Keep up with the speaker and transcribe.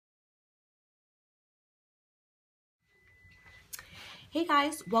Hey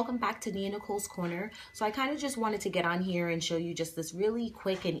guys, welcome back to Nia Nicole's Corner. So I kind of just wanted to get on here and show you just this really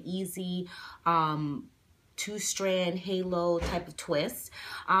quick and easy two-strand halo type of twist.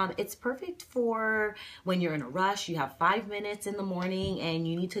 It's perfect for when you're in a rush, you have 5 minutes in the morning and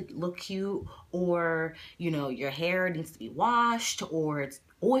you need to look cute, or your hair needs to be washed, or it's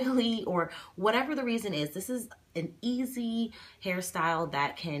oily, or whatever the reason is. This is an easy hairstyle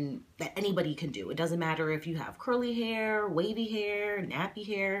that anybody can do. It doesn't matter if you have curly hair, wavy hair, nappy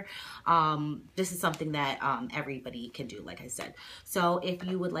hair. This is something that everybody can do, like I said. So if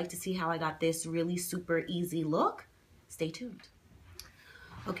you would like to see how I got this really super easy look, stay tuned.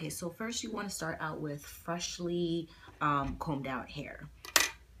 Okay, so first you want to start out with freshly combed out hair.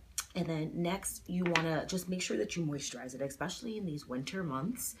 And then next you want to just make sure that you moisturize it, especially in these winter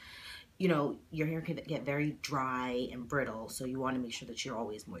months. Your hair can get very dry and brittle, so you want to make sure that you're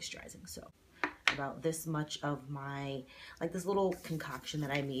always moisturizing. So about this much of my, this little concoction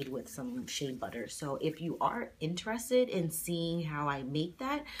that I made with some shea butter. So if you are interested in seeing how I make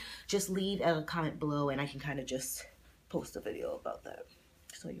that, just leave a comment below and I can kind of just post a video about that.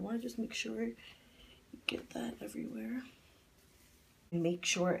 So you want to just make sure you get that everywhere. Make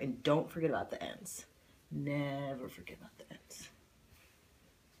sure and don't forget about the ends. Never forget about the ends.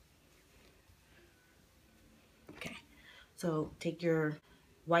 Okay, so take your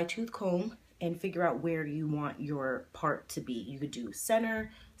wide tooth comb and figure out where you want your part to be. You could do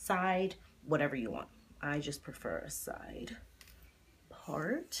center, side, whatever you want. I just prefer a side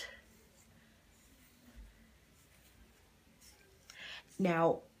part.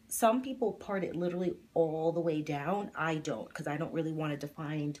 Now, some people part it literally all the way down. I don't, because I don't really want a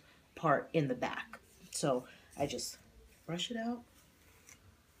defined part in the back. So I just brush it out.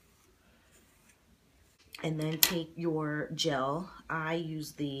 And then take your gel. I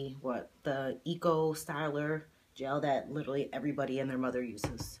use the Eco Styler gel that literally everybody and their mother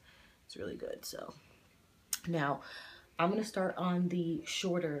uses. It's really good. So now I'm gonna start on the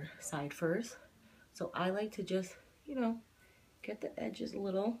shorter side first. So I like to just, get the edges a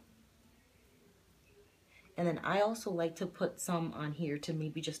little. And then I also like to put some on here to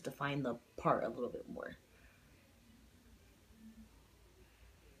maybe just define the part a little bit more.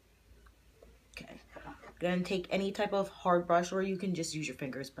 Okay. Gonna take any type of hard brush, or you can just use your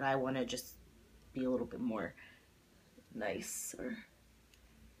fingers, but I want to just be a little bit more nicer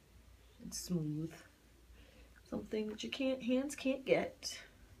and smooth. Something that your hands can't get.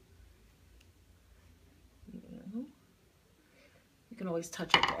 You can always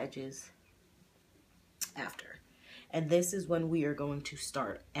touch up the edges after. And this is when we are going to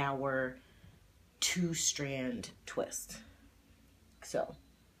start our two-strand twist. So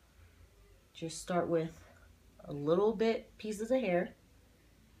just start with a little bit pieces of hair,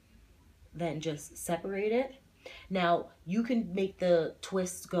 then just separate it. Now you can make the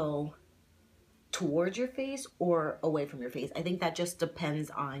twist go towards your face or away from your face. I think that just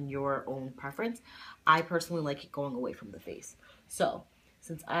depends on your own preference. I personally like it going away from the face. So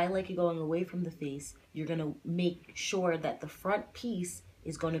since I like it going away from the face, you're gonna make sure that the front piece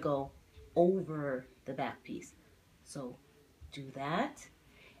is gonna go over the back piece. So do that.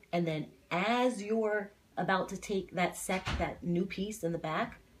 And then as you're about to take that new piece in the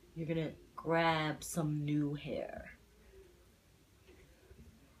back, you're gonna grab some new hair.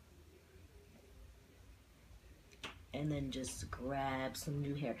 And then just grab some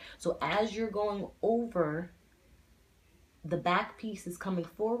new hair. So as you're going over, the back piece is coming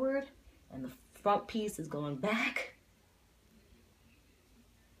forward and the front piece is going back.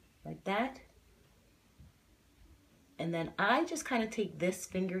 Like that. And then I just kind of take this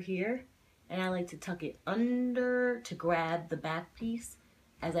finger here and I like to tuck it under to grab the back piece,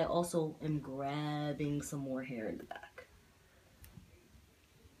 as I also am grabbing some more hair in the back.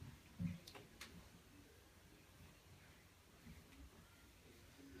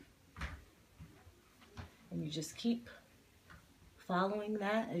 And you just keep following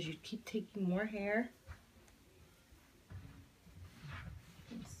that as you keep taking more hair.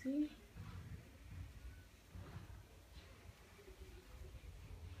 Let's see.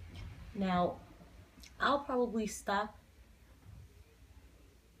 Now, I'll probably stop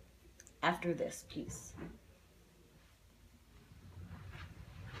after this piece.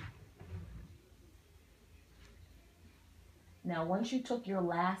 Now, once you took your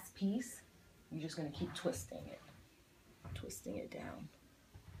last piece, you're just going to keep twisting it down.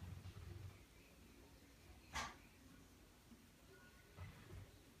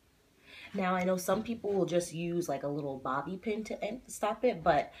 Now, I know some people will just use like a little bobby pin to stop it,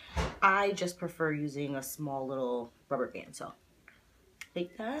 but I just prefer using a small little rubber band. So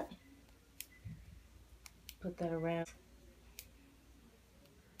take that, put that around,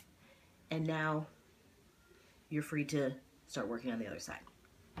 And now you're free to start working on the other side.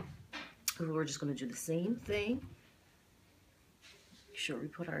 We're just going to do the same thing. Make sure we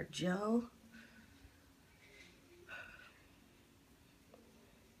put our gel.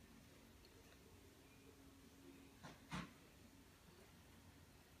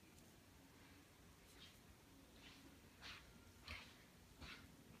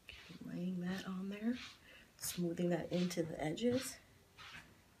 Laying that on there, smoothing that into the edges,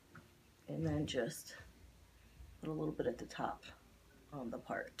 and then just put a little bit at the top on the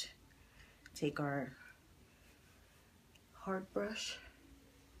part. Take our hard brush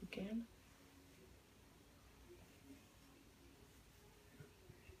again.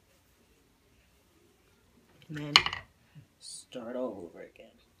 And then start all over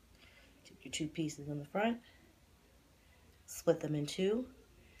again. Take your two pieces in the front, split them in two,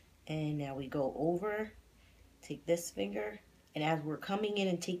 and now we go over, take this finger, and as we're coming in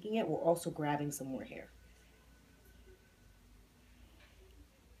and taking it, we're also grabbing some more hair.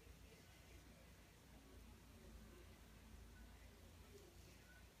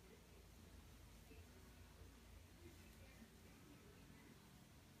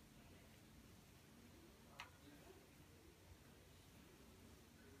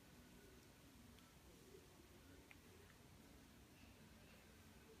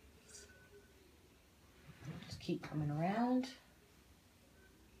 Keep coming around.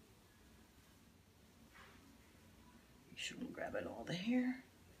 Make sure I'm grabbing all the hair.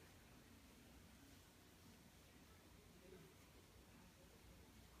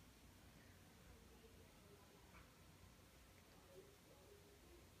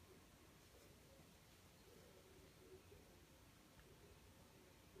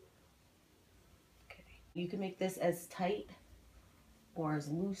 Okay. You can make this as tight or as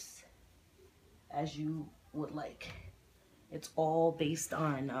loose as you would like. It's all based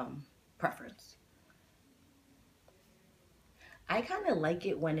on preference. I kind of like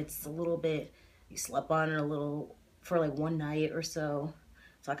it when it's a little bit, you slept on it a little for like one night or so.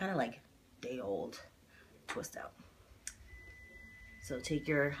 So I kind of like day old twist out. So take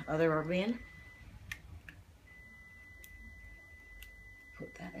your other rubber band,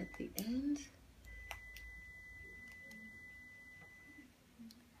 put that at the end.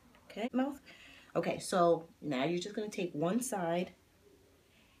 Okay, mouth. Okay, so now you're just gonna take one side,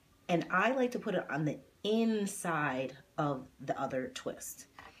 and I like to put it on the inside of the other twist.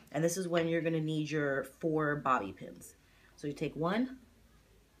 And this is when you're gonna need your 4 bobby pins. So you take one.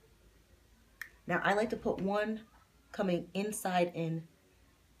 Now I like to put one coming inside and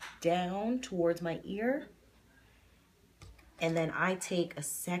down towards my ear. And then I take a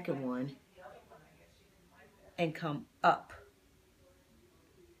second one and come up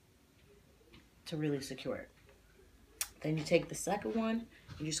to really secure it. Then you take the second one,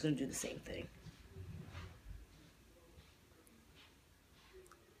 you're just gonna do the same thing.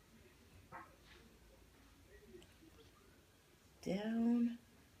 Down.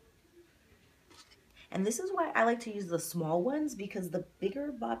 And this is why I like to use the small ones, because the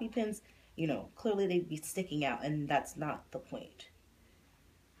bigger bobby pins, you know, clearly they'd be sticking out, and that's not the point.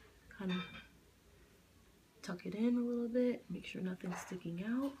 Kind of tuck it in a little bit, make sure nothing's sticking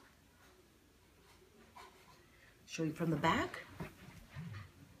out. Show you from the back.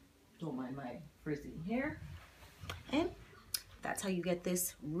 Don't mind my frizzing hair. And that's how you get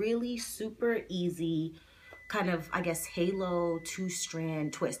this really super easy kind of, I guess, halo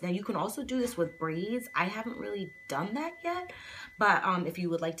 2-strand twist. Now you can also do this with braids. I haven't really done that yet, but if you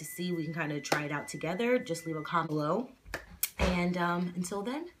would like to see, we can kind of try it out together. Just leave a comment below. And until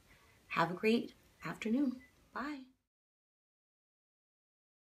then, have a great afternoon. Bye.